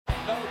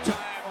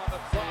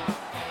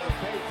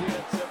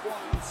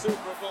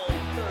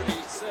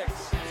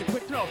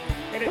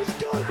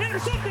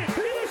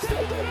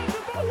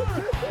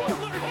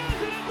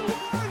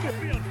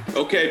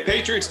Okay,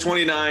 Patriots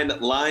 29,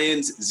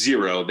 Lions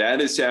 0.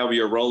 That is how we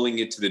are rolling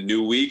into the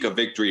new week. A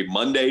victory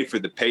Monday for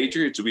the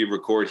Patriots. We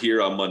record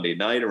here on Monday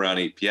night around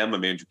 8 p.m.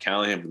 I'm Andrew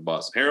Callahan from the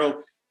Boston Herald.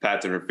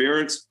 Pat's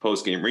Interference,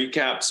 post-game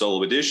recap,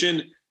 solo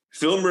edition,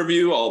 film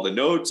review, all the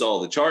notes, all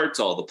the charts,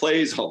 all the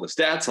plays, all the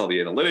stats, all the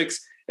analytics,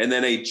 and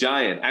then a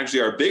giant,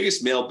 actually our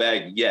biggest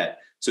mailbag yet.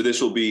 So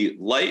this will be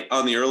light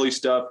on the early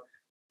stuff,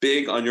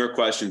 big on your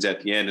questions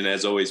at the end. And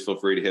as always, feel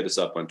free to hit us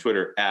up on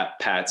Twitter at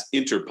Pat's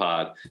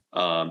Interpod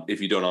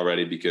if you don't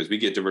already, because we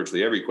get to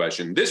virtually every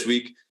question. This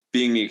week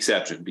being the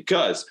exception,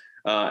 because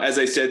as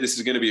I said, this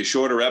is going to be a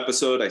shorter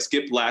episode. I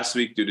skipped last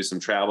week due to some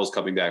travels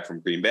coming back from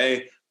Green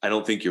Bay. I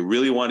don't think you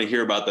really want to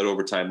hear about that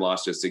overtime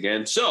loss just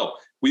again. So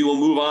we will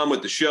move on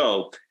with the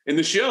show. And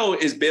the show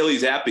is Bailey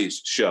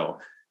Zappe's show.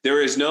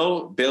 There is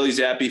no Bailey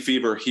Zappe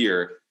fever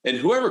here. And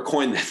whoever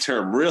coined that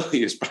term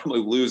really is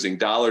probably losing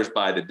dollars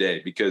by the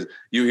day, because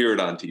you hear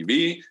it on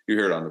TV, you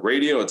hear it on the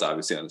radio, it's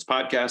obviously on this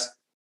podcast.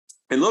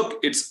 And look,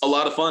 it's a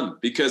lot of fun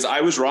because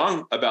I was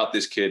wrong about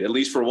this kid, at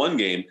least for one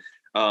game,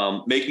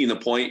 making the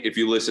point, if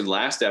you listened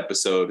last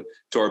episode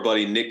to our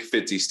buddy Nick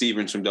Fitzy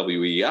Stevens from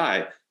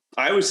WEI,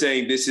 I was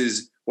saying this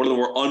is one of the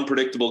more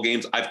unpredictable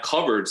games I've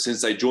covered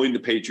since I joined the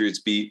Patriots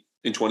beat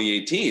in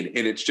 2018.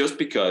 And it's just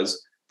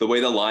because the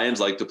way the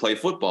Lions like to play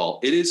football,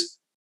 it is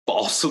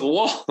balls to the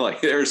wall.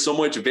 Like there's so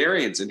much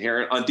variance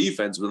inherent on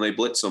defense when they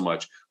blitz so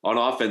much, on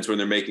offense when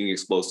they're making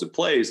explosive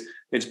plays,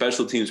 and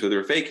special teams where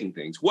they're faking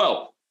things.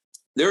 Well,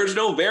 there is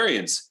no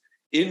variance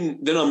in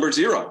the number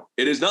 0.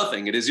 It is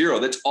nothing. It is 0.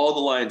 That's all the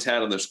Lions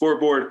had on their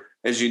scoreboard.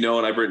 As you know,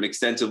 and I've written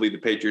extensively, the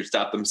Patriots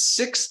stopped them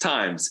 6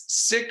 times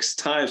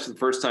for the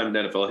first time in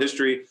NFL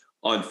history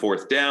on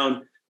 4th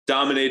down,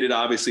 dominated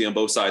obviously on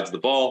both sides of the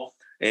ball.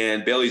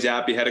 And Bailey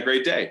Zappe had a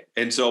great day.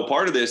 And so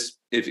part of this,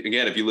 if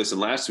you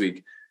listened last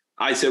week,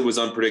 I said was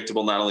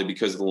unpredictable, not only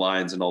because of the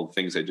Lions and all the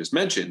things I just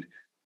mentioned,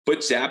 but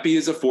Zappe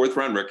is a 4th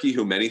round rookie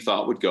who many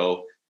thought would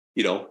go,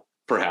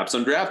 perhaps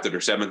undrafted or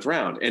 7th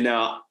round. And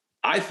now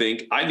I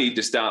think I need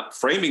to stop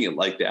framing it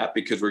like that,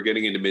 because we're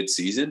getting into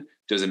midseason.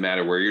 Doesn't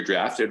matter where you're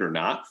drafted or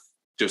not.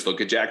 Just look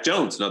at Jack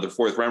Jones, another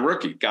 4th round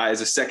rookie. Guy has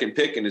a 2nd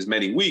pick in as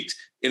many weeks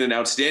in an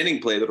outstanding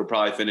play that'll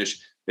probably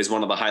finish as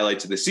one of the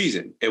highlights of the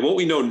season. And what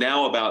we know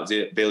now about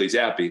Bailey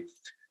Zappe,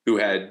 who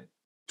had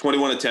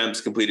 21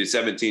 attempts, completed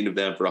 17 of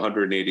them for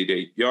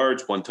 188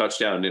 yards, 1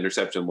 touchdown, and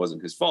interception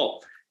wasn't his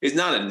fault, is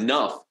not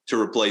enough to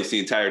replace the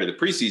entirety of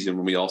the preseason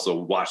when we also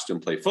watched him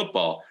play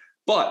football.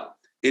 But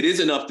it is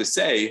enough to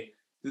say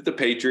that the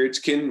Patriots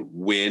can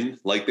win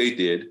like they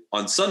did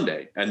on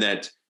Sunday, and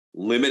that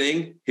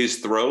limiting his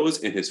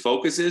throws and his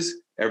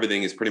focuses,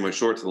 everything is pretty much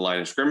short to the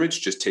line of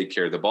scrimmage. Just take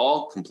care of the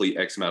ball, complete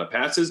X amount of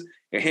passes,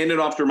 and hand it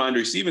off to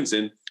Ramondre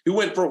Stevenson, who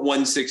went for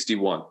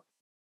 161,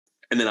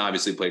 and then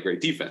obviously play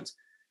great defense.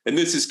 And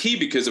this is key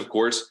because, of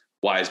course,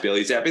 why is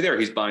Bailey Zappe there?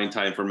 He's buying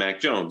time for Mac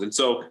Jones. And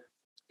so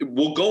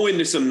we'll go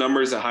into some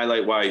numbers that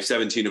highlight why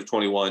 17 of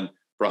 21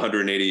 for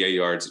 188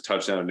 yards, a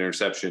touchdown, and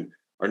interception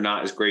are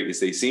not as great as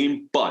they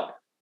seem. But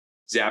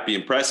Zappe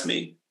impressed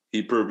me.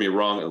 He proved me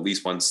wrong at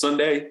least one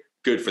Sunday.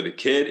 Good for the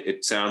kid.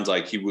 It sounds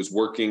like he was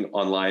working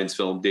on Lions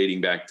film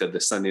dating back to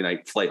the Sunday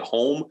night flight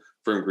home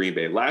from Green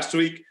Bay last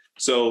week.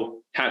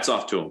 So hats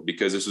off to him,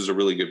 because this was a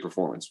really good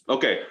performance.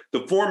 Okay,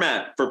 the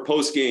format for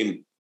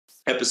post-game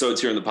episodes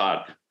here in the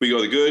pod. We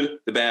go the good,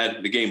 the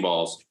bad, the game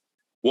balls.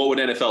 What would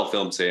NFL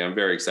film say? I'm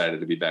very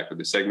excited to be back with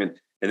this segment.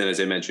 And then, as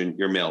I mentioned,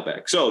 your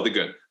mailbag. So the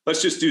good.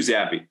 Let's just do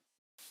Zappe.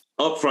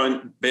 Up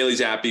front, Bailey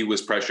Zappe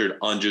was pressured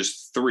on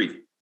just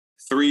 3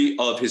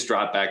 of his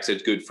dropbacks.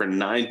 That's good for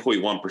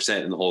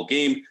 9.1% in the whole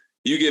game.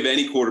 You give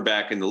any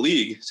quarterback in the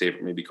league, say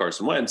maybe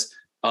Carson Wentz,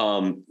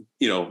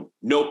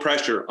 no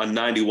pressure on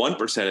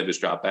 91% of his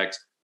dropbacks,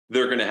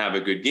 they're going to have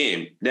a good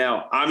game.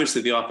 Now,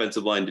 obviously, the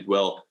offensive line did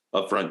well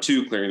up front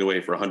too, clearing the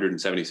way for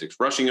 176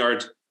 rushing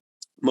yards.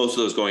 Most of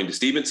those going to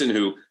Stevenson,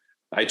 who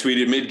I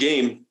tweeted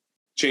mid-game,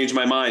 changed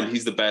my mind.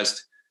 He's the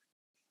best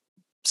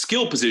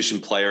skill position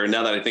player. And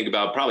now that I think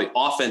about, probably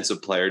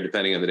offensive player,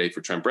 depending on the day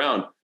for Trent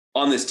Brown,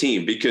 on this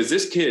team, because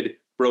this kid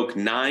broke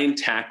 9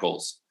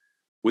 tackles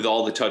with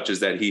all the touches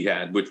that he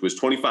had, which was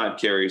 25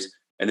 carries.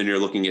 And then you're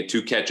looking at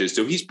 2 catches.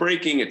 So he's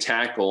breaking a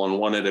tackle on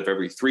 1 out of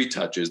every 3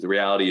 touches. The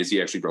reality is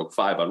he actually broke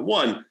 5 on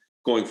 1,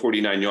 going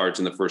 49 yards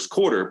in the first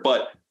quarter.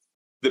 But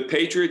the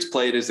Patriots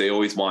played as they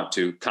always want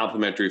to,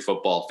 complementary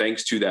football,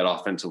 thanks to that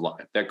offensive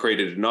line. That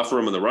created enough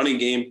room in the running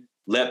game,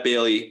 let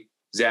Bailey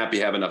Zappe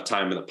have enough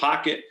time in the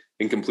pocket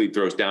and complete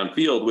throws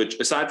downfield, which,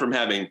 aside from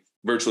having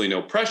virtually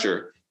no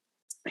pressure,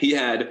 he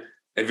had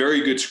a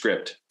very good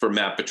script for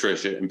Matt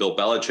Patricia and Bill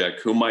Belichick,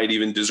 who might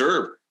even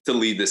deserve to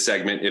lead this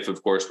segment if,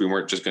 of course, we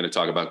weren't just going to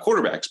talk about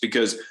quarterbacks.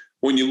 Because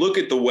when you look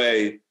at the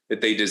way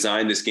that they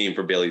designed this game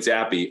for Bailey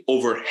Zappe,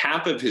 over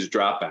half of his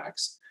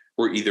dropbacks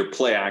were either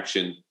play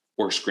action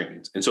or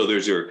screens. And so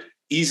there's your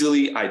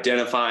easily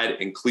identified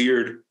and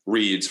cleared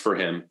reads for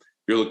him.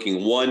 You're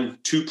looking 1,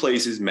 2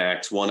 places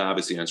max, 1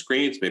 obviously on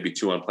screens, maybe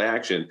 2 on play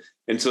action.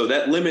 And so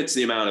that limits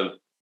the amount of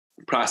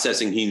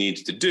processing he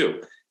needs to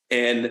do.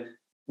 And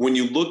when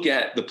you look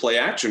at the play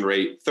action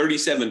rate,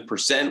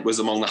 37% was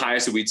among the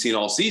highest that we'd seen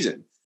all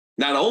season.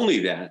 Not only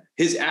that,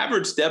 his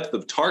average depth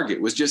of target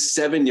was just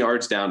 7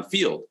 yards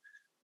downfield.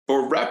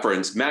 For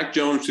reference, Mac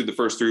Jones through the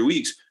first 3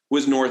 weeks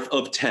was north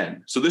of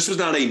 10. So this was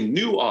not a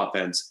new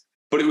offense,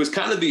 but it was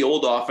kind of the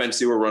old offense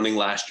they were running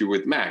last year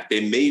with Mac.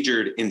 They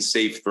majored in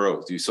safe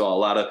throws. You saw a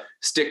lot of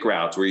stick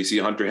routes where you see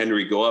Hunter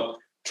Henry go up,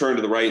 turn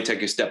to the right, and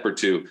take a step or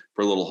two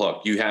for a little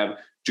hook. You have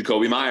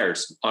Jacoby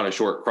Myers on a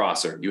short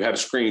crosser. You have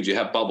screens, you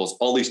have bubbles,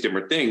 all these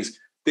different things.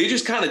 They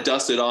just kind of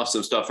dusted off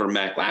some stuff from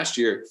Mac last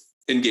year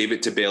and gave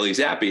it to Bailey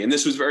Zappe. And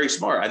this was very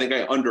smart. I think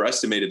I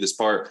underestimated this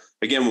part,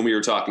 again, when we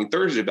were talking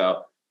Thursday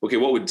about, okay,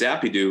 what would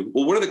Zappe do?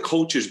 Well, what are the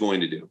coaches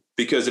going to do?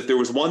 Because if there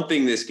was one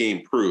thing this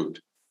game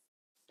proved,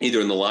 either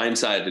in the Lions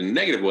side in a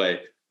negative way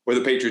or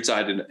the Patriots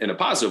side in a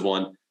positive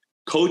one,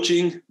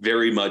 coaching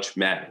very much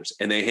matters.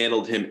 And they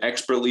handled him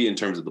expertly in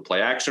terms of the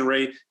play action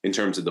rate, in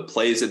terms of the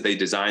plays that they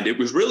designed. It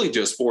was really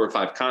just 4 or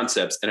 5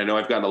 concepts. And I know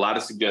I've gotten a lot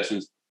of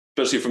suggestions,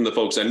 especially from the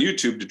folks on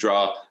YouTube, to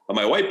draw on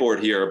my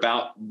whiteboard here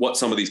about what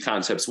some of these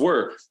concepts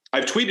were.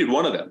 I've tweeted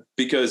one of them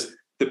because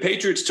the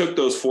Patriots took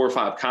those 4 or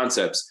 5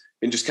 concepts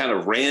and just kind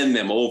of ran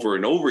them over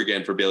and over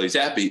again for Bailey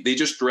Zappe. They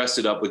just dressed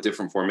it up with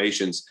different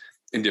formations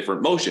and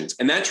different motions.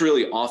 And that's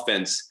really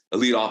offense,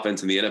 elite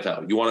offense in the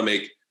NFL. You want to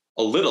make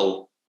a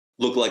little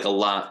look like a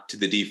lot to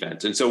the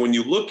defense. And so when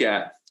you look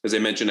at, as I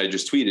mentioned, I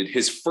just tweeted,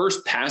 his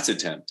first pass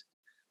attempt,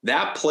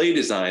 that play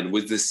design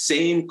was the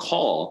same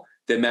call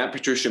that Matt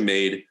Patricia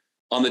made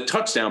on the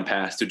touchdown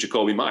pass to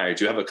Jacoby Myers.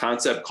 You have a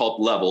concept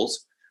called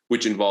levels,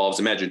 which involves,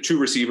 imagine 2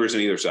 receivers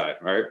on either side,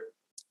 right?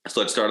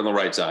 So let's start on the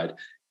right side.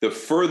 The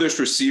furthest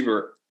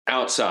receiver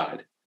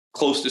outside,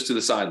 closest to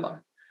the sideline,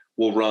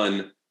 will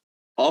run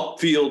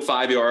upfield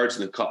 5 yards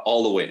and then cut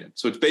all the way in.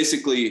 So it's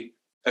basically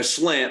a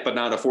slant, but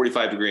not a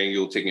 45-degree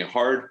angle, taking a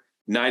hard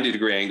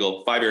 90-degree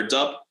angle, 5 yards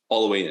up,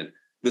 all the way in.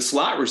 The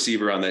slot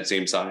receiver on that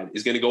same side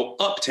is going to go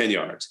up 10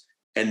 yards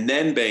and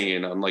then bang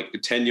in on like a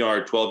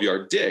 10-yard,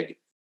 12-yard dig.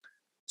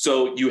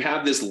 So you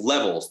have this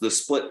levels, the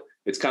split.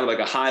 It's kind of like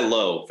a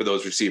high-low for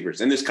those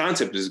receivers. And this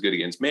concept is good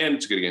against man.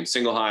 It's good against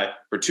single high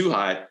or 2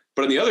 high.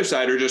 But on the other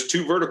side are just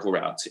 2 vertical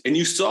routes. And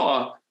you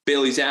saw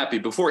Bailey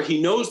Zappe before.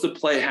 He knows the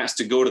play has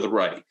to go to the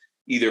right,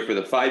 either for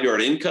the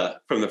 5-yard in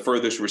cut from the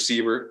furthest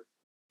receiver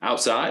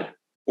outside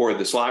or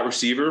the slot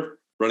receiver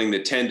running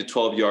the 10 to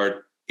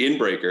 12-yard in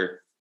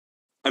breaker.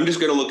 I'm just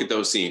going to look at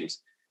those seams.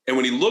 And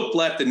when he looked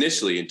left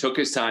initially and took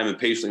his time and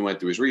patiently went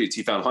through his reads,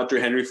 he found Hunter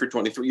Henry for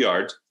 23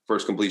 yards,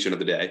 first completion of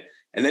the day.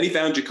 And then he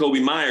found Jacoby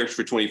Myers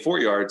for 24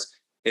 yards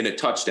in a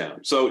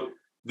touchdown. So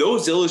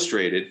those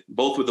illustrated,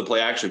 both with the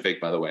play action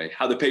fake, by the way,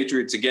 how the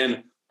Patriots,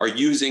 again, are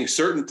using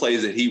certain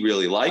plays that he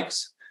really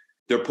likes.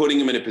 They're putting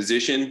him in a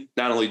position,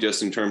 not only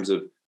just in terms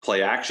of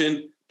play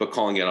action, but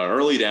calling it on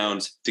early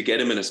downs to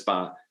get him in a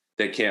spot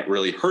that can't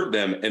really hurt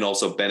them and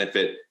also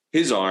benefit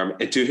his arm.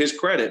 And to his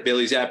credit,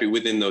 Bailey Zappe,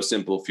 within those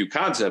simple few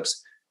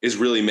concepts, is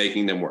really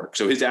making them work.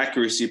 So his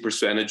accuracy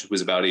percentage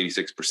was about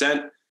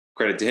 86%.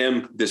 Credit to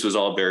him. This was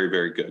all very,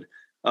 very good.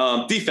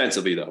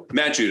 Defensively, though,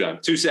 Matt Judon,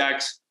 2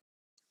 sacks,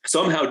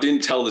 somehow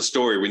didn't tell the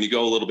story. When you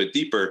go a little bit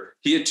deeper,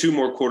 he had 2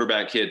 more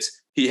quarterback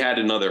hits. He had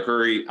another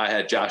hurry. I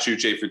had Josh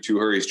Uche for 2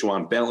 hurries,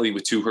 Juwan Bentley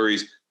with 2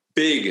 hurries.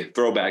 Big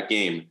throwback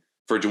game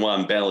for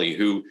Juwan Bentley,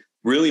 who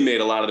really made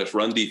a lot of this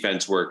run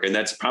defense work. And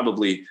that's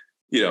probably,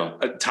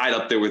 tied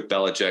up there with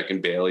Belichick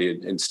and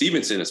Bailey and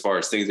Stevenson as far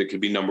as things that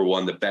could be number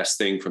one, the best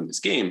thing from this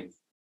game.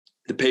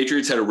 The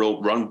Patriots had a real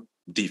run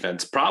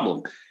defense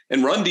problem.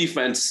 And run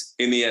defense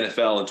in the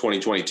NFL in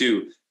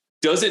 2022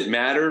 doesn't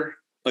matter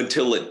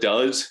until it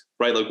does,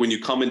 right? Like when you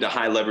come into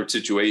high leverage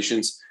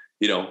situations,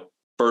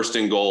 1st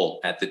and goal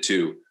at the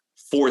 2,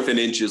 4th and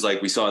inches,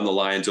 like we saw in the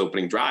Lions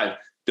opening drive,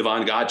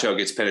 Devon Godchaux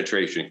gets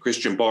penetration.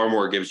 Christian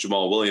Barmore gives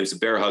Jamal Williams a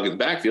bear hug in the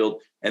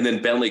backfield, and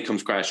then Bentley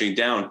comes crashing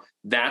down.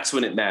 That's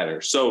when it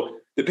matters. So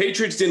the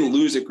Patriots didn't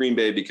lose at Green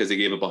Bay because they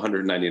gave up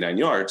 199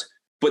 yards,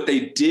 but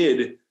they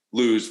did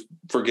lose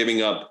for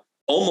giving up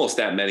almost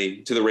that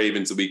many to the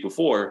Ravens the week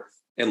before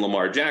and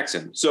Lamar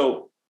Jackson.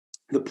 So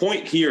the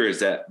point here is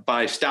that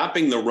by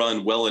stopping the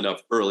run well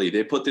enough early,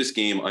 they put this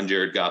game on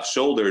Jared Goff's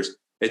shoulders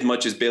as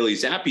much as Bailey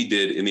Zappe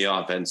did in the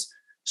offense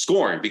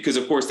scoring, because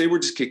of course they were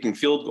just kicking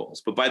field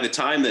goals. But by the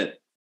time that,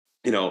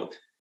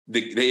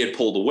 they had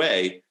pulled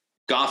away,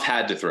 Goff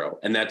had to throw.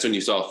 And that's when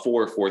you saw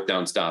 4 4th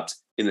down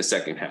stops in the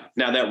second half.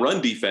 Now that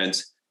run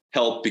defense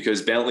helped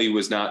because Bentley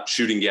was not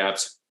shooting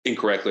gaps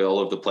incorrectly all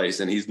over the place.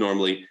 And he's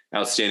normally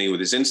outstanding with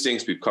his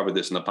instincts. We've covered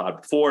this in the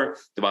pod before.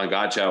 Devon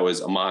Godchaux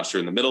is a monster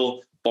in the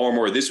middle.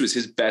 Barmore, this was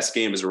his best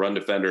game as a run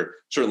defender,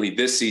 certainly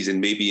this season,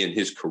 maybe in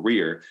his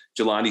career.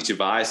 Jelani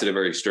Tavai had a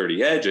very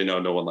sturdy edge. I know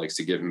no one likes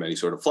to give him any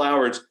sort of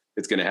flowers.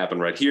 It's going to happen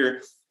right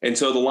here. And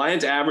so the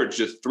Lions averaged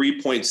just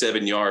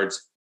 3.7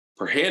 yards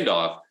per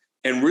handoff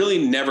and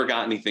really never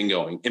got anything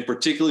going, and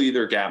particularly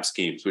their gap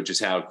schemes, which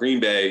is how Green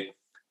Bay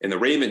and the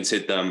Ravens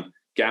hit them.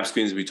 Gap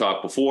schemes we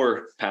talked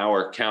before,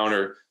 power,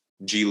 counter,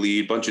 G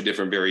lead, bunch of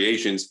different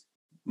variations.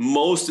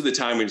 Most of the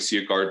time when you see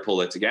a guard pull,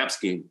 it's a gap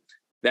scheme.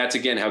 That's,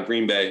 again, how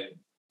Green Bay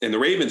And the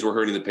Ravens were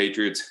hurting the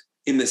Patriots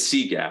in the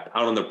C gap,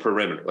 out on the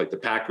perimeter. Like the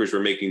Packers were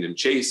making them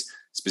chase,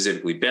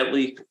 specifically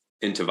Bentley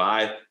and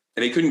Tavai,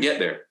 and they couldn't get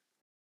there.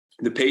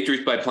 The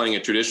Patriots, by playing a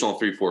traditional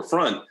 3-4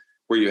 front,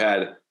 where you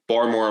had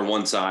Barmore on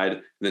one side,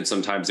 and then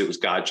sometimes it was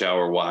Godchow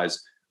or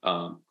Wise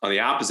on the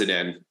opposite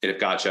end. And if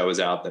Godchow was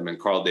out, then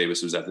Carl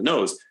Davis was at the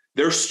nose.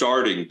 They're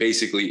starting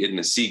basically in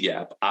the C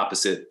gap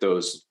opposite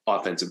those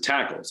offensive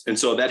tackles. And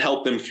so that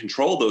helped them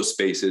control those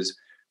spaces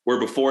where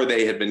before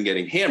they had been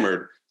getting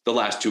hammered the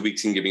last 2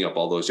 weeks and giving up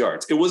all those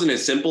yards. It wasn't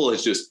as simple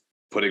as just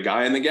put a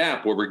guy in the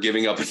gap where we're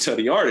giving up a ton of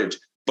yardage,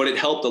 but it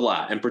helped a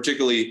lot. And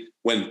particularly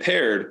when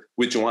paired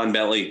with Juwan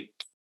Bentley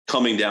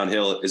coming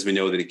downhill as we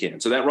know that he can.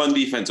 So that run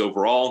defense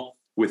overall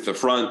with the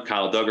front,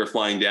 Kyle Duggar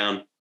flying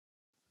down,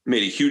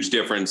 made a huge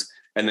difference.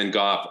 And then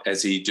Goff,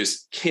 as he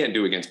just can't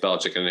do against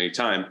Belichick at any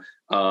time,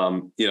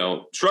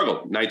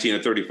 struggled 19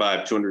 of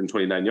 35,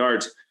 229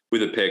 yards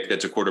with a pick.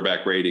 That's a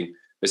quarterback rating,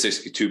 a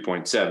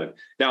 62.7.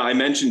 Now, I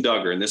mentioned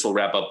Duggar, and this will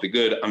wrap up the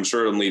good. I'm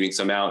sure I'm leaving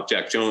some out.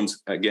 Jack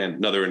Jones, again,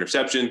 another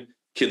interception.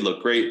 Kid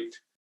looked great.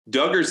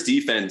 Duggar's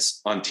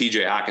defense on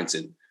TJ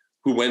Hockenson,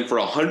 who went for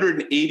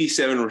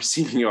 187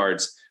 receiving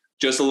yards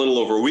just a little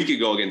over a week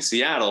ago against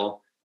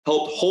Seattle,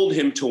 helped hold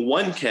him to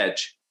one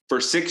catch for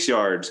 6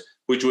 yards,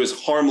 which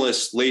was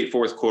harmless, late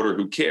fourth quarter,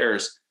 who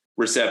cares,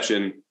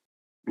 reception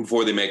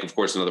before they make, of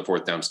course, another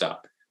fourth down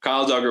stop.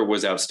 Kyle Duggar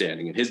was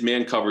outstanding, and his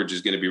man coverage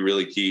is going to be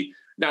really key.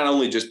 Not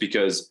only just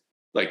because,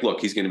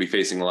 he's going to be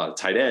facing a lot of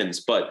tight ends,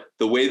 but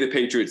the way the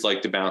Patriots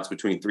like to bounce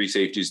between three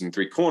safeties and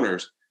three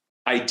corners,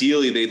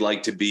 ideally they'd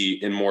like to be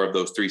in more of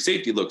those three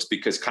safety looks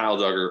because Kyle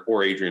Duggar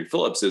or Adrian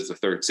Phillips as the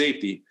third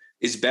safety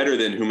is better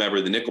than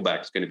whomever the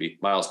nickelback is going to be,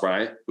 Miles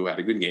Bryant, who had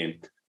a good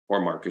game,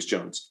 or Marcus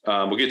Jones.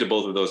 We'll get to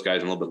both of those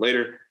guys in a little bit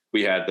later.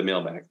 We had the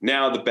mailbag.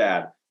 Now the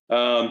bad.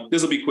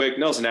 This will be quick.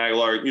 Nelson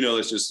Aguilar, you know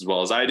this just as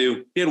well as I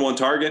do. He had one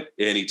target,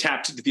 and he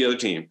tapped it to the other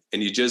team,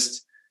 and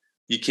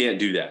you can't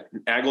do that.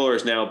 Aguilar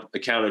is now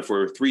accounted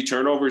for 3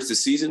 turnovers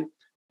this season.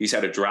 He's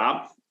had a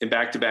drop in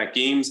back-to-back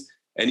games,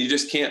 and you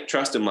just can't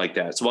trust him like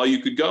that. So while you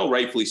could go,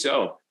 rightfully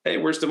so, hey,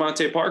 where's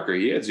Devontae Parker?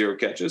 He had 0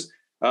 catches.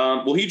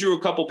 He drew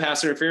a couple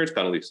pass interference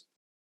penalties,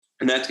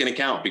 and that's going to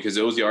count because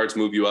those yards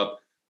move you up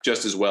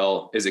just as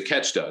well as a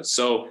catch does.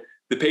 So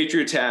the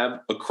Patriots have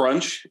a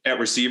crunch at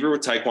receiver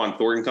with Tyquan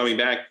Thornton coming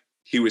back.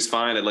 He was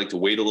fine. I'd like to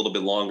wait a little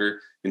bit longer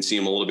and see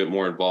him a little bit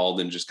more involved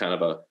in just kind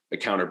of a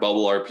counter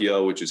bubble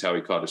RPO, which is how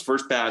he caught his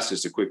first pass,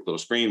 just a quick little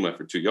screen, went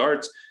for 2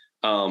 yards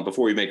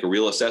before we make a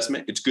real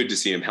assessment. It's good to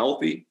see him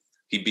healthy.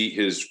 He beat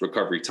his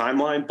recovery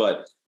timeline,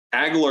 but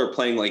Aguilar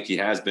playing like he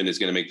has been is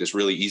going to make this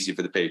really easy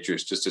for the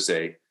Patriots just to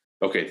say,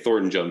 okay,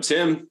 Thornton jumps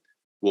him.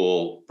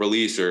 We'll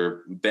release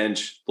or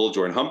bench Bull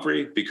Jordan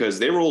Humphrey because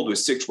they rolled with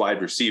 6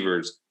 wide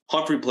receivers.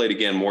 Humphrey played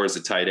again more as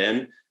a tight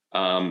end.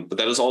 But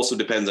that also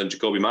depends on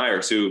Jacoby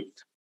Myers, who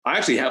I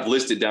actually have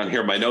listed down here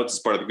in my notes as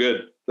part of the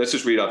good. Let's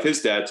just read off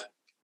his stats.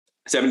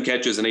 7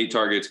 catches and 8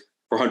 targets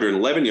for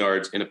 111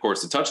 yards. And of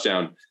course, the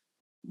touchdown.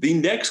 The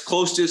next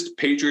closest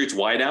Patriots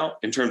wideout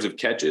in terms of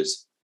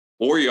catches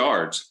or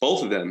yards,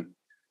 both of them,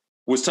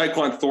 was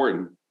Tyquan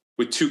Thornton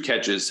with 2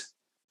 catches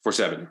for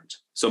 7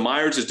 yards. So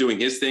Myers is doing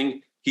his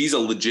thing. He's a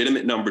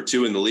legitimate number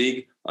 2 in the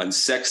league,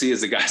 unsexy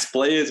as the guy's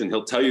play is, and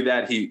he'll tell you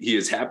that. He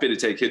is happy to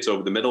take hits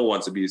over the middle,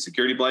 wants to be a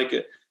security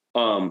blanket.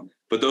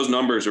 But those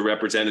numbers are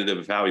representative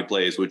of how he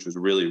plays, which was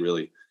really,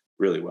 really,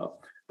 really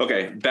well.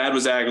 Okay, bad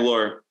was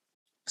Aguilar.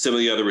 Some of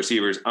the other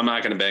receivers, I'm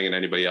not going to bang at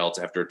anybody else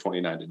after a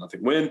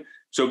 29-0 win.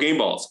 So game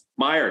balls,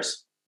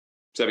 Myers,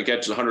 7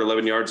 catches,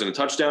 111 yards and a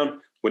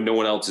touchdown when no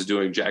one else is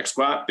doing jack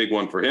squat. Big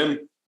one for him.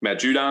 Matt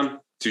Judon,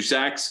 2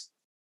 sacks.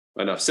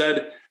 Enough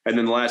said. And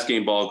then the last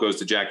game ball goes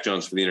to Jack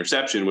Jones for the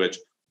interception, which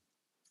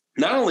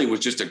not only was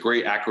just a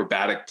great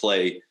acrobatic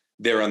play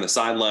there on the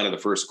sideline of the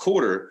first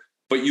quarter,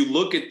 but you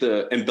look at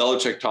and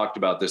Belichick talked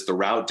about this, the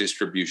route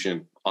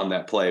distribution on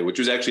that play, which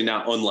was actually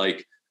not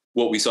unlike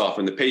what we saw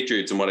from the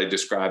Patriots and what I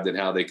described and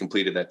how they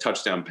completed that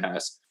touchdown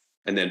pass.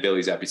 And then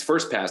Bailey Zappe's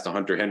first pass to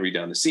Hunter Henry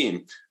down the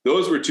seam.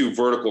 Those were 2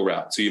 vertical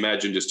routes. So you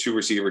imagine just 2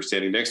 receivers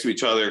standing next to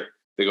each other.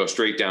 They go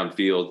straight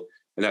downfield.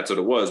 And that's what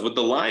it was. What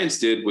the Lions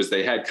did was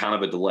they had kind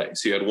of a delay.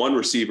 So you had one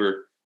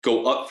receiver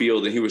go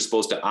upfield, and he was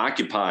supposed to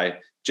occupy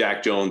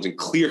Jack Jones and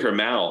clear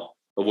him out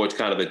of what's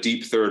kind of a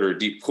deep third or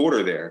deep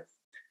quarter there.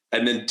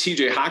 And then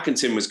TJ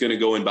Hockenson was going to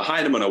go in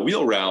behind him on a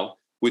wheel route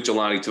with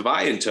Jelani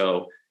Tavai in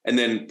tow, and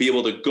then be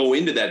able to go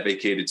into that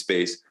vacated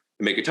space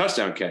and make a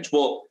touchdown catch.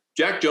 Well,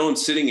 Jack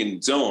Jones sitting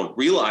in zone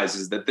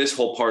realizes that this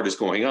whole part is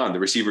going on. The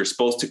receiver is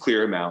supposed to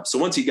clear him out. So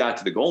once he got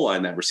to the goal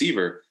line, that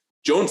receiver,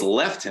 Jones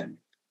left him,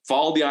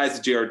 followed the eyes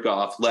of Jared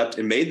Goff, left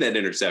and made that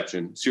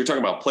interception. So you're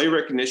talking about play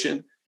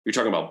recognition. You're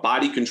talking about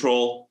body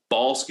control,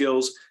 ball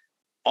skills,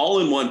 all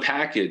in one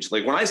package.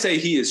 Like when I say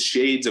he is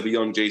shades of a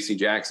young J.C.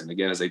 Jackson,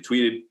 again, as I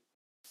tweeted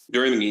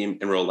during the game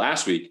and wrote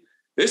last week,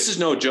 this is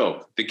no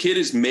joke. The kid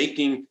is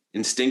making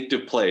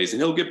instinctive plays,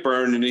 and he'll get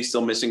burned and he's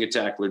still missing a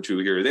tackle or 2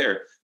 here or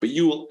there. But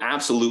you will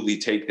absolutely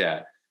take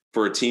that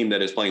for a team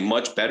that is playing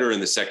much better in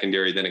the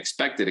secondary than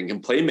expected and can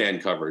play man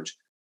coverage,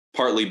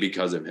 partly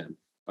because of him.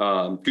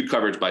 Good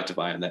coverage by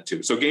Tavai on that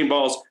too. So game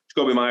balls,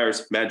 Jacoby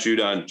Myers, Matt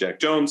Judon, Jack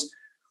Jones.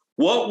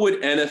 What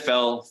would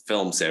NFL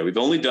Film say? We've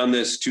only done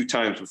this 2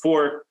 times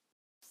before.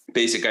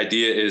 Basic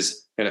idea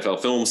is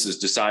NFL Films has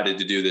decided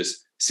to do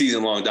this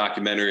season-long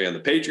documentary on the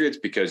Patriots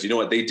because you know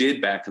what they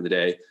did back in the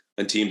day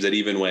on teams that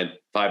even went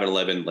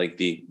 5-11, like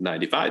the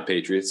 95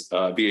 Patriots,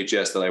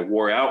 VHS that I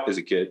wore out as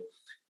a kid.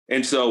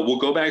 And so we'll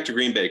go back to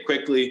Green Bay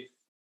quickly.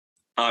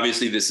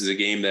 Obviously, this is a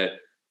game that,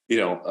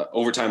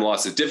 overtime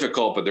loss is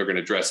difficult, but they're going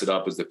to dress it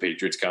up as the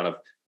Patriots kind of,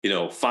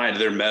 find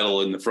their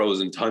mettle in the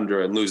frozen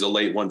tundra and lose a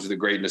late one to the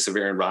greatness of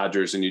Aaron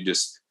Rodgers. And you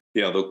just,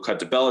 they'll cut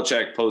to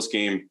Belichick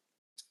post-game,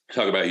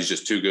 talk about he's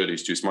just too good,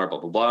 he's too smart, blah,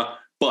 blah, blah.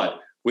 But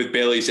with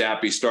Bailey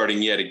Zappe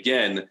starting yet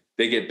again,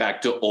 they get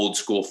back to old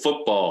school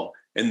football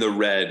in the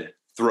red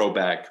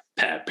throwback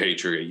Pat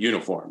Patriot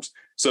uniforms.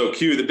 So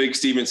cue the big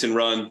Stevenson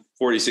run,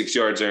 46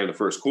 yards there in the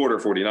first quarter,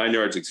 49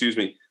 yards,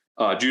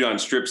 Judon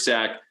strip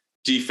sack,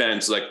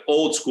 defense, like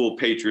old school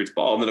Patriots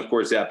ball. And then, of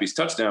course, Zappe's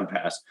touchdown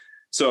pass.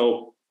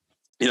 So,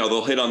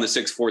 they'll hit on the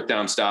 6 fourth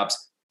down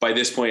stops. By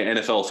this point,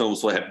 NFL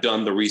Films will have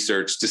done the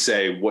research to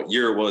say what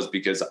year it was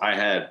because I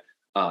had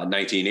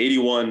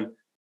 91.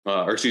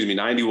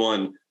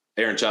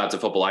 Aaron Schatz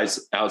of Football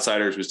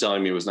Outsiders was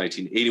telling me it was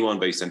 1981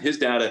 based on his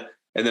data.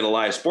 And then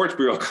Elias Sports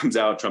Bureau comes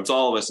out, trumps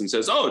all of us and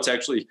says, oh, it's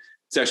actually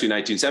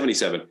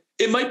 1977.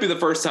 It might be the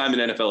first time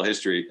in NFL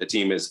history a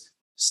team has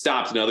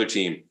stopped another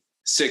team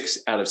 6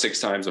 out of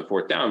 6 times on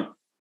 4th down.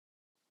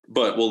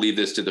 But we'll leave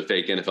this to the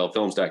fake NFL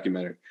Films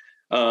documentary.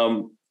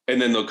 And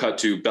then they'll cut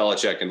to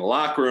Belichick in the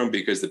locker room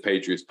because the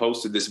Patriots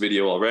posted this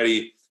video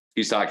already.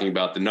 He's talking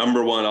about the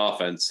number one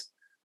offense.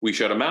 We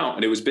shut him out.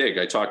 And it was big.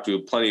 I talked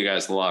to plenty of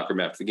guys in the locker room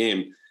after the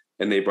game,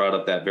 and they brought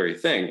up that very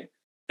thing.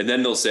 And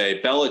then they'll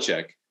say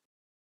Belichick,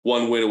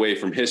 1 win away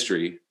from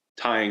history,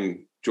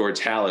 tying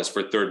George Halas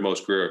for 3rd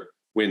most career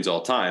wins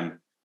all time,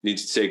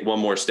 needs to take one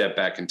more step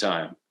back in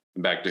time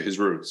and back to his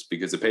roots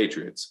because the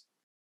Patriots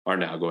are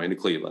now going to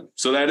Cleveland.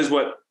 So that is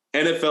what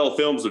NFL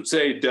Films would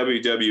say.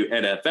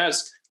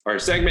 WWNFS, our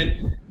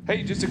segment.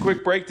 Hey, just a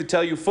quick break to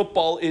tell you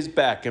football is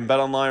back, and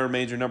BetOnline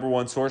remains your number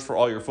one source for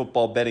all your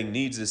football betting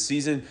needs this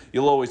season.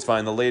 You'll always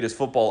find the latest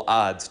football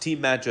odds, team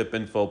matchup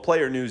info,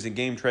 player news, and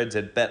game trends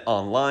at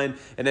BetOnline.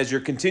 And as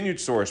your continued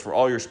source for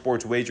all your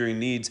sports wagering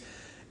needs,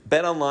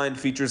 BetOnline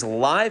features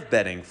live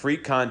betting, free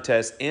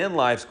contests, and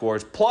live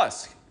scores,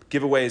 plus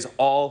giveaways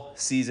all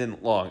season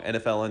long,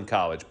 NFL and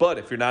college. But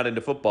if you're not into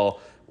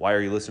football, why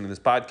are you listening to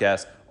this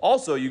podcast?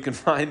 Also, you can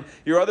find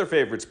your other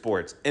favorite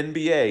sports,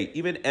 NBA,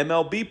 even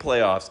MLB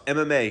playoffs,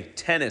 MMA,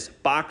 tennis,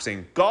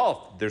 boxing,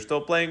 golf. They're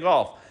still playing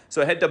golf.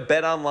 So head to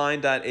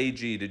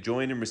betonline.ag to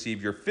join and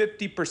receive your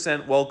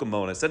 50% welcome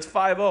bonus. That's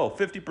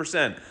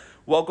 50%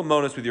 welcome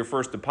bonus with your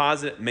first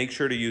deposit. Make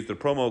sure to use the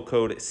promo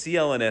code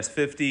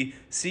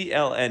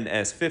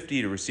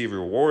CLNS50 to receive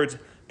your rewards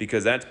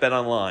because that's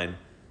BetOnline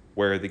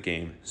where the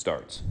game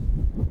starts.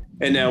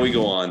 And now we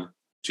go on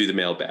to the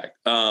mailbag.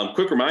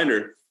 Quick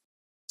reminder,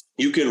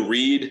 you can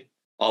read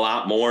a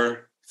lot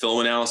more film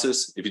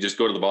analysis if you just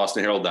go to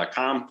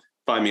thebostonherald.com.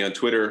 Find me on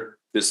Twitter.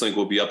 This link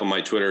will be up on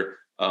my Twitter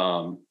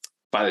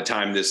by the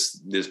time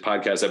this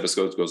podcast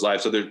episode goes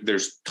live. So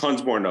there's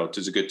tons more notes.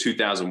 There's a good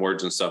 2,000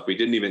 words and stuff we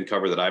didn't even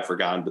cover that I've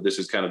forgotten, but this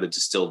is kind of the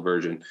distilled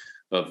version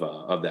of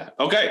that.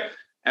 Okay,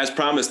 as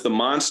promised, the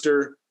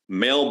monster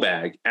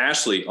mailbag.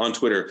 Ashley on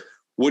Twitter,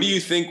 what do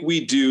you think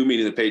we do,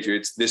 meaning the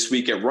Patriots, this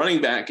week at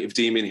running back if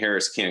Damien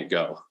Harris can't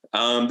go?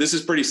 This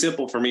is pretty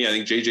simple for me. I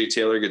think J.J.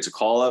 Taylor gets a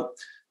call up.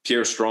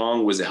 Pierre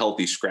Strong was a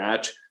healthy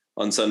scratch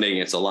on Sunday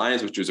against the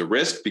Lions, which was a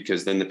risk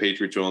because then the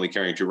Patriots were only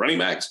carrying 2 running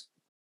backs.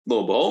 Lo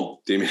and behold,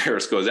 Damien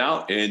Harris goes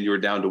out and you're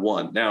down to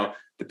 1. Now,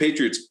 the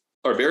Patriots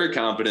are very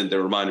confident that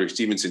Ramondre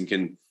Stevenson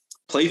can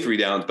play 3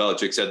 downs.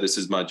 Belichick said this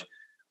as much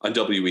on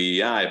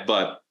WEEI,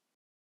 but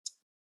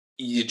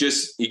you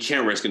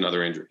can't risk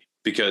another injury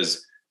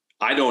because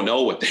I don't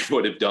know what they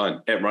would have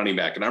done at running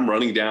back. And I'm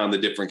running down the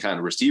different kind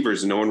of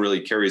receivers and no one really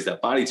carries that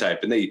body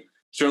type. And they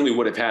certainly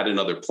would have had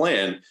another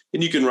plan.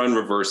 And you can run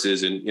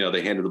reverses and,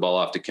 they handed the ball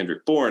off to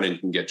Kendrick Bourne and you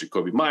can get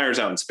Jacoby Myers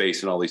out in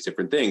space and all these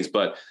different things.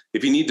 But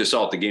if you need to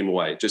salt the game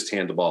away, just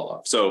hand the ball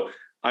off. So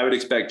I would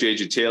expect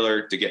J.J.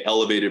 Taylor to get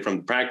elevated from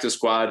the practice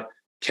squad.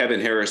 Kevin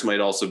Harris might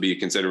also be a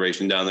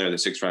consideration down there, the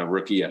 6th-round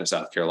rookie out of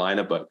South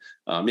Carolina. But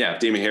if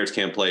Damien Harris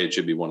can't play, it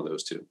should be one of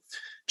those 2.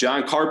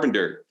 John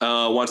Carpenter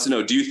wants to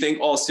know, do you think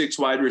all 6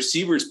 wide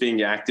receivers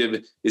being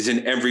active is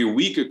an every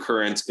week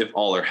occurrence if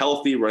all are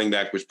healthy? Running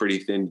back was pretty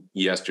thin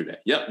yesterday.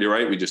 Yep, you're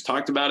right. We just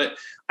talked about it.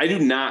 I do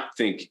not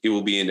think it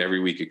will be an every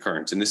week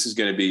occurrence. And this is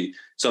going to be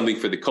something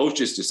for the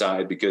coaches to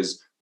decide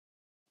because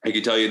I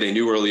can tell you they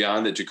knew early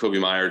on that Jacoby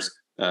Myers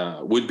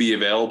would be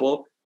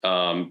available.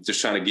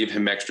 Just trying to give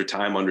him extra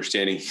time,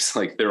 understanding he's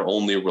like their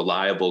only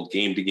reliable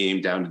game to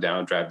game, down to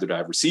down, drive to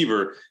drive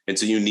receiver. And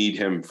so you need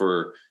him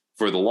for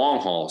the long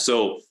haul.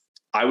 So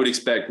I would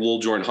expect Lil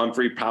Jordan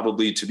Humphrey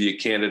probably to be a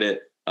candidate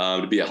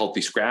to be a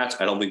healthy scratch.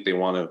 I don't think they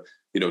want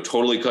to,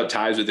 totally cut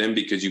ties with him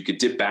because you could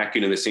dip back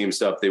into the same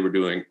stuff they were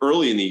doing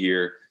early in the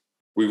year.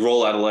 We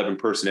roll out 11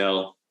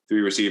 personnel.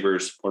 three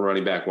receivers, one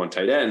running back, one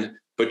tight end,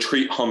 but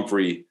treat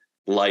Humphrey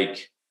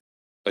like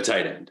a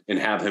tight end and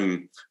have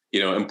him,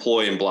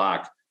 employ and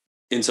block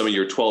in some of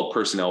your 12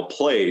 personnel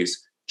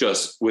plays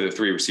just with a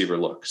three receiver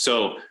look.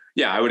 So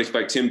yeah, I would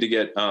expect him to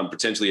get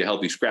potentially a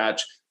healthy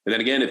scratch. And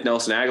then again, if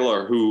Nelson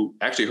Aguilar, who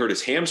actually hurt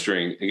his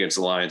hamstring against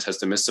the Lions, has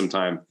to miss some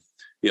time,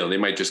 they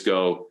might just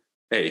go,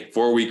 hey,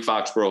 4-week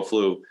Foxborough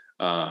flu,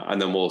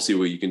 and then we'll see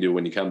what you can do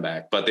when you come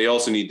back. But they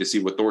also need to see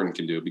what Thornton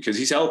can do because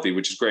he's healthy,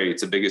 which is great.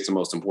 It's the biggest and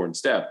most important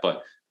step,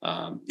 but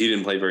he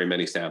didn't play very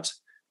many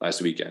snaps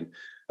last weekend.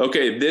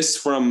 Okay,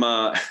 this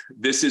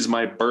is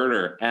my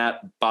burner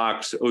at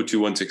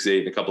Box02168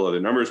 and a couple other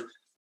numbers.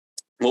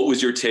 What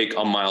was your take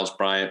on Miles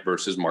Bryant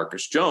versus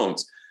Marcus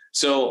Jones?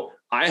 So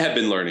I have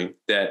been learning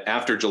that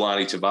after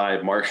Jelani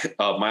Tavai,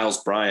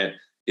 Miles Bryant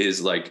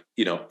is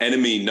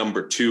enemy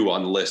number 2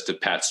 on the list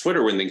of Pat's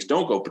Twitter when things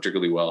don't go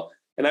particularly well.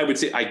 And I would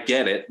say I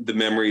get it. The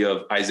memory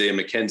of Isaiah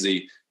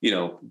McKenzie,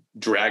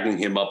 dragging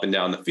him up and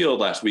down the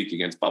field last week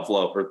against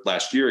Buffalo or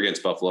last year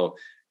against Buffalo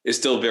is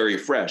still very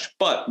fresh.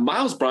 But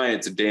Miles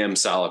Bryant's a damn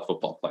solid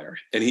football player.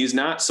 And he's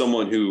not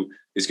someone who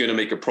is going to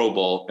make a Pro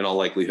Bowl in all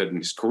likelihood in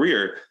his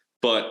career.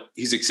 But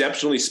he's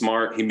exceptionally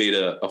smart. He made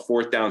a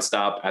fourth down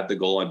stop at the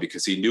goal line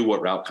because he knew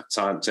what route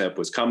concept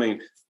was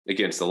coming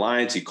against the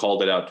Lions. He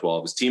called it out to all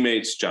of his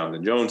teammates.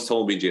 Jonathan Jones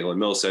told me, Jalen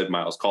Mills said,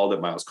 Miles called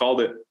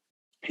it.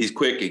 He's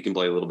quick. He can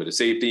play a little bit of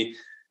safety.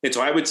 And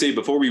so I would say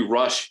before we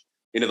rush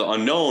into the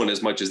unknown,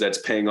 as much as that's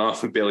paying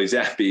off with Bailey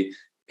Zappe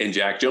and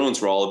Jack Jones,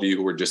 for all of you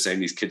who are just saying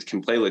these kids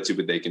can play, let's see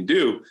what they can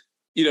do.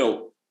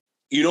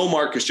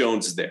 Marcus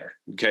Jones is there.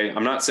 Okay.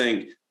 I'm not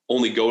saying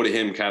only go to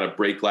him, kind of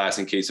break glass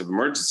in case of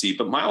emergency.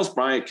 But Miles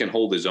Bryant can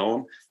hold his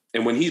own.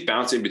 And when he's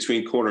bouncing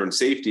between corner and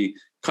safety,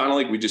 kind of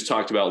like we just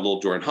talked about little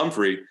Jordan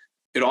Humphrey,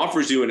 it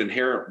offers you an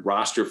inherent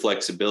roster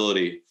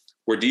flexibility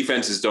where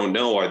defenses don't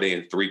know, are they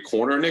in 3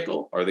 corner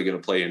nickel? Are they going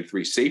to play in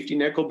 3 safety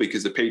nickel?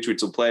 Because the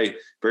Patriots will play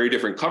very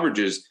different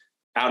coverages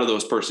out of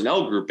those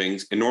personnel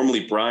groupings. And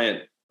normally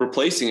Bryant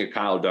replacing a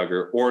Kyle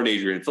Duggar or an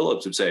Adrian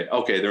Phillips would say,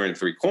 okay, they're in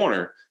 3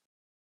 corner.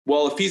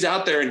 Well, if he's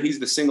out there and he's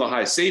the single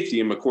high safety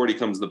and McCourty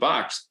comes to the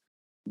box,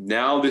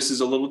 now this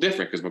is a little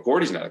different because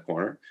McCourty's not a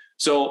corner.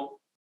 So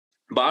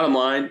bottom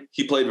line,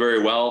 he played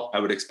very well. I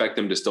would expect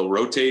him to still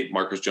rotate.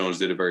 Marcus Jones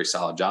did a very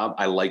solid job.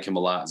 I like him a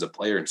lot as a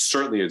player and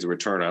certainly as a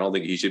returner. I don't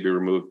think he should be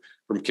removed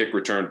from kick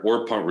return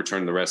or punt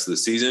return the rest of the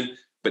season.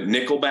 But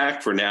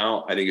nickelback for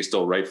now, I think is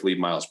still rightfully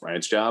Miles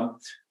Bryant's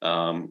job.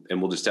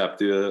 And we'll just have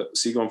to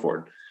see going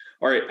forward.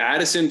 All right,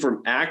 Addison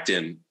from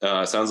Acton.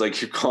 Sounds like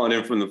you're calling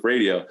in from the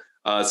radio.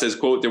 Says,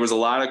 quote, there was a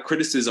lot of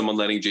criticism on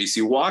letting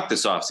JC walk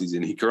this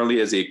offseason. He currently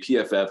has a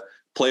PFF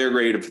player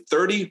grade of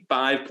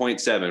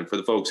 35.7. For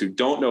the folks who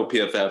don't know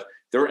PFF,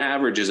 their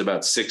average is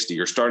about 60.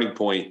 Your starting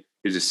point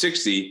is a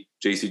 60.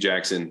 JC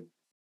Jackson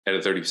at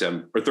a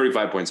 37 or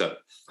 35.7.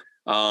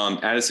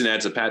 Addison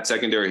adds a Pat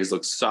secondary. He's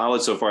looked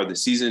solid so far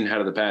this season. How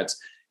do the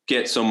Pats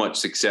get so much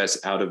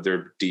success out of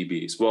their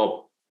DBs?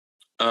 Well,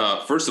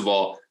 first of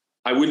all,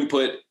 I wouldn't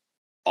put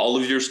all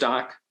of your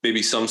stock,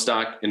 maybe some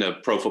stock in a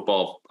Pro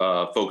Football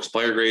Focus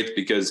player grades,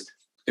 because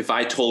if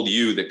I told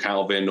you that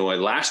Kyle Van Noy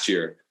last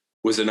year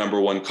was the number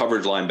 1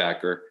 coverage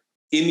linebacker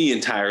in the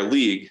entire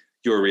league,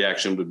 your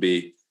reaction would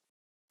be,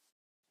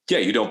 yeah,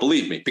 you don't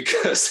believe me,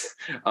 because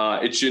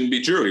it shouldn't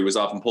be true. He was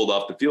often pulled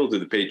off the field.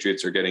 The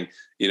Patriots are getting,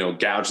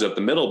 gouged up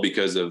the middle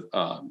because of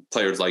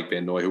players like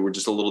Van Noy who were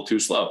just a little too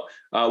slow.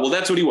 Well,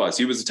 that's what he was.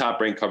 He was a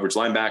top-ranked coverage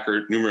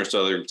linebacker. Numerous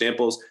other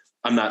examples.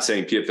 I'm not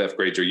saying PFF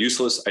grades are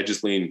useless. I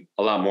just lean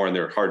a lot more on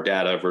their hard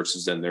data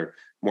versus than their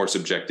more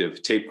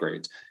subjective tape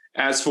grades.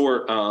 As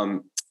for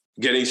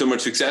getting so much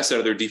success out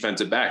of their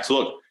defensive backs,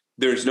 look,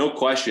 there's no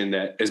question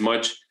that as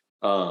much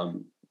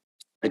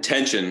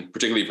attention,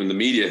 particularly from the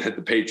media, that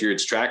the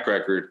Patriots track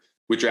record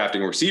with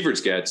drafting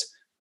receivers gets,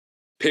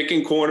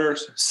 picking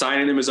corners,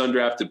 signing them as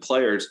undrafted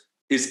players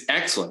is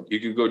excellent. You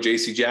could go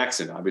JC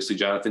Jackson, obviously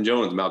Jonathan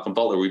Jones, Malcolm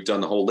Butler. We've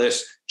done the whole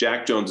list.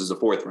 Jack Jones is a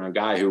 4th round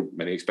guy who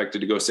many expected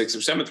to go 6th or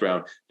 7th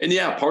round. And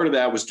yeah, part of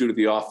that was due to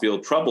the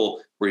off-field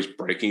trouble where he's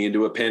breaking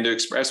into a Panda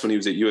Express when he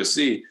was at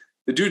USC.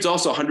 The dude's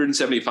also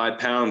 175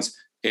 pounds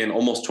and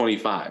almost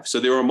 25. So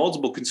there were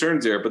multiple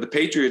concerns there, but the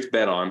Patriots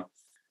bet on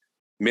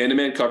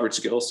man-to-man coverage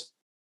skills,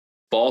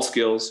 ball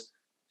skills,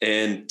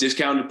 and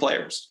discounted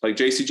players like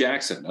JC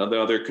Jackson,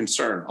 another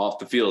concern off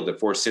the field that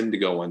forced him to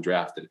go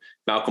undrafted.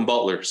 Malcolm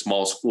Butler,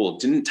 small school,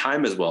 didn't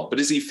time as well, but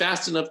is he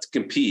fast enough to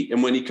compete?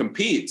 And when he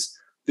competes,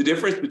 the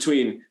difference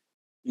between,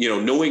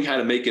 knowing how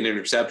to make an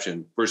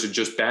interception versus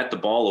just bat the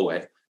ball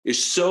away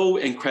is so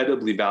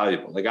incredibly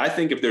valuable. Like, I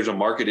think if there's a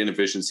market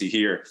inefficiency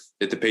here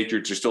that the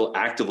Patriots are still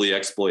actively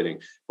exploiting,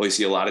 well, you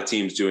see a lot of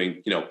teams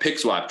doing, pick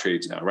swap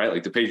trades now, right?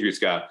 Like the Patriots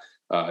got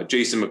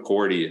Jason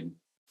McCourty and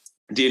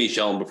Danny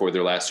Shelton before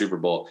their last Super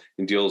Bowl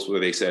in deals where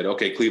they said,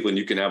 okay, Cleveland,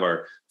 you can have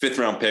our 5th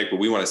round pick, but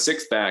we want a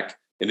 6th back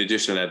in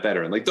addition to that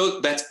veteran. Like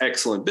that's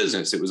excellent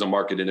business. It was a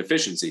market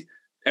inefficiency.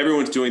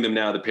 Everyone's doing them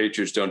now. The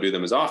Patriots don't do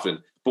them as often,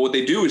 but what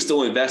they do is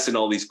still invest in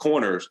all these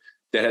corners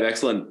that have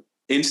excellent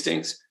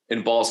instincts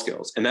and ball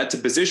skills. And that's a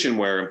position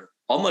where,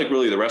 unlike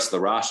really the rest of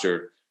the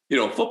roster,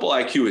 football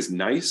IQ is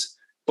nice,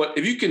 but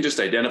if you can just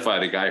identify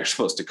the guy you're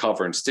supposed to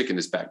cover and stick in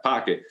his back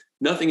pocket,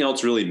 nothing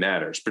else really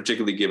matters,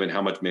 particularly given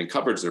how much man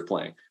coverage they're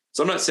playing.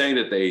 So I'm not saying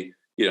that they,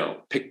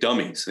 pick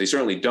dummies. They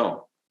certainly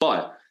don't.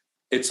 But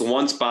it's the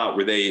one spot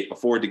where they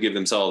afford to give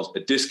themselves a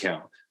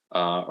discount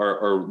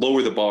or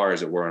lower the bar,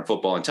 as it were, on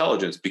football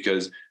intelligence,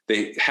 because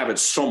they have it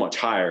so much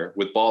higher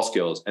with ball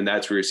skills. And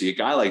that's where you see a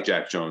guy like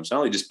Jack Jones not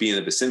only just be in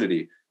the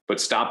vicinity, but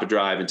stop a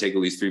drive and take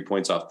at least 3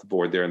 points off the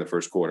board there in the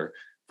first quarter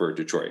for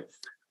Detroit.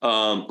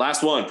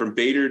 Last one from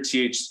Bader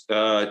THFC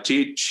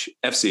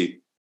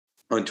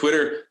on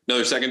Twitter.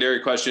 Another secondary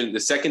question. The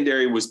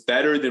secondary was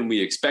better than we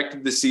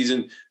expected this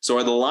season. So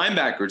are the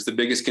linebackers the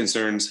biggest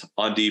concerns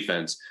on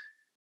defense?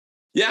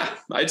 Yeah,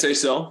 I'd say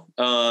so.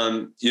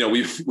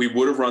 We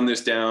would have run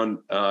this down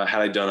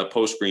had I done a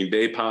post Green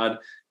Bay pod,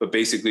 but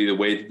basically the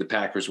way that the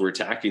Packers were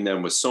attacking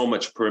them was so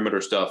much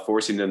perimeter stuff,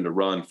 forcing them to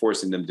run,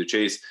 forcing them to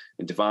chase,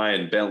 and Devine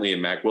and Bentley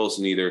and Mac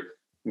Wilson, either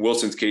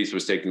Wilson's case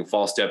was taking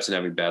false steps and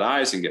having bad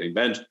eyes and getting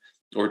benched,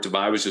 or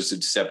Devine was just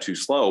a step too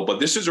slow. But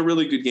this was a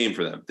really good game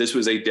for them. This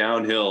was a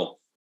downhill,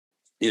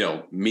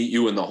 meet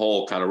you in the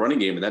hole kind of running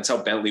game. And that's how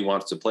Bentley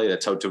wants to play.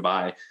 That's how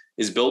Tavai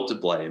is built to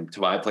play. And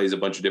Tavai plays a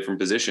bunch of different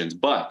positions.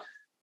 But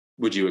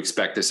would you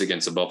expect this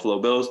against the Buffalo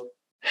Bills?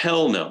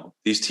 Hell no.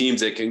 These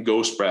teams that can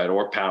go spread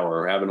or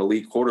power or have an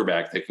elite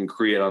quarterback that can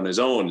create on his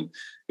own,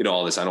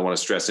 all this. I don't want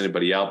to stress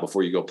anybody out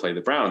before you go play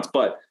the Browns.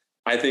 But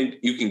I think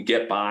you can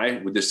get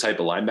by with this type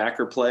of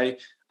linebacker play.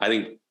 I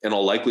think in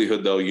all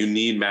likelihood, though, you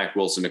need Mac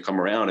Wilson to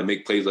come around and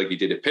make plays like he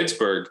did at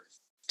Pittsburgh,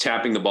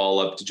 tapping the ball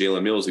up to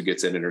Jalen Mills, who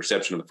gets an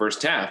interception in the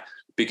first half,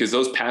 because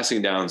those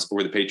passing downs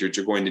where the Patriots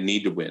are going to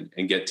need to win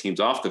and get teams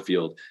off the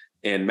field.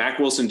 And Mac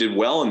Wilson did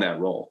well in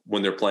that role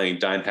when they're playing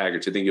dime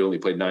package. I think he only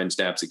played 9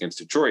 snaps against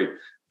Detroit.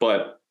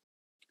 But,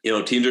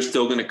 teams are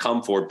still going to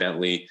come for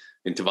Bentley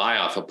and Tavai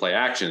off of play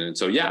action. And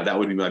so, yeah, that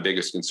would be my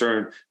biggest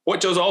concern.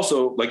 Which is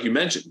also, like you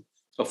mentioned,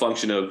 a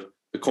function of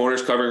the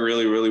corners covering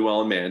really, really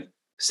well in man,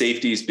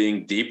 safeties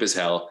being deep as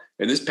hell.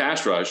 And this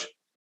pass rush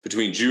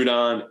between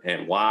Judon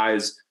and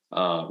Wise,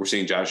 we're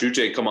seeing Josh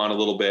Uche come on a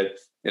little bit.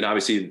 And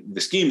obviously the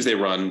schemes they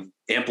run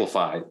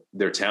amplify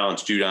their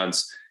talents.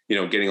 Judon's,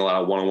 getting a lot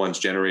of one-on-ones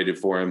generated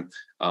for him.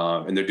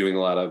 And they're doing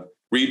a lot of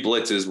read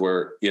blitzes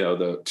where,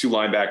 the 2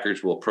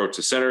 linebackers will approach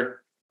the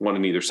center, one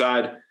on either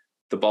side.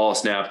 The ball is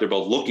snapped. They're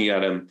both looking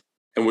at him.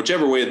 And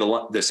whichever way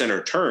the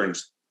center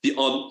turns, the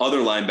other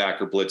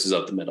linebacker blitzes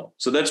up the middle.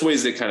 So that's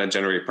ways they kind of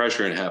generate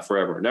pressure and have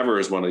forever and ever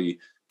is one of the,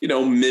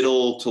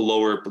 middle to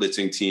lower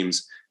blitzing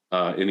teams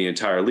in the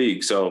entire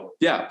league. So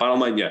yeah,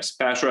 bottom line, yes,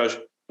 pass rush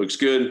looks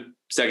good.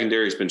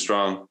 Secondary has been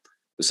strong.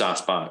 The soft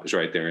spot is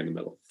right there in the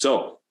middle.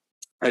 So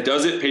that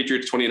does it.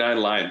 Patriots 29,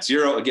 Lions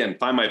 0. Again,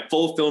 find my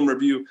full film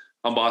review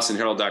on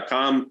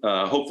bostonherald.com.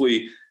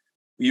 Hopefully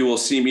you will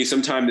see me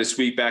sometime this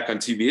week back on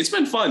TV. It's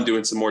been fun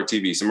doing some more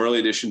TV, some early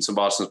editions, some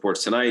Boston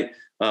Sports Tonight.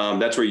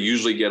 That's where you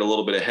usually get a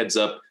little bit of heads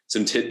up,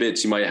 some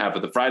tidbits you might have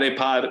with the Friday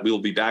pod. We will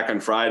be back on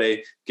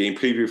Friday. Game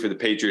preview for the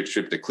Patriots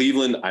trip to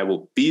Cleveland. I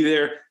will be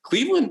there.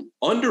 Cleveland,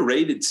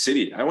 underrated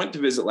city. I went to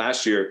visit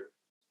last year.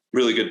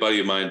 Really good buddy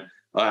of mine,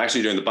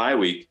 actually during the bye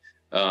week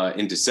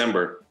in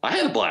December. I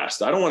had a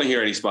blast. I don't want to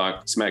hear any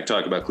smack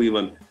talk about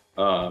Cleveland,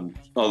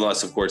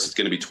 unless, of course, it's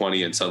going to be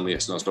 20 and suddenly a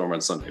snowstorm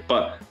on Sunday.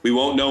 But we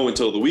won't know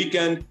until the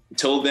weekend.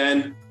 Until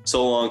then,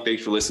 so long.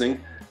 Thanks for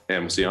listening,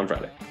 and we'll see you on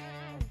Friday.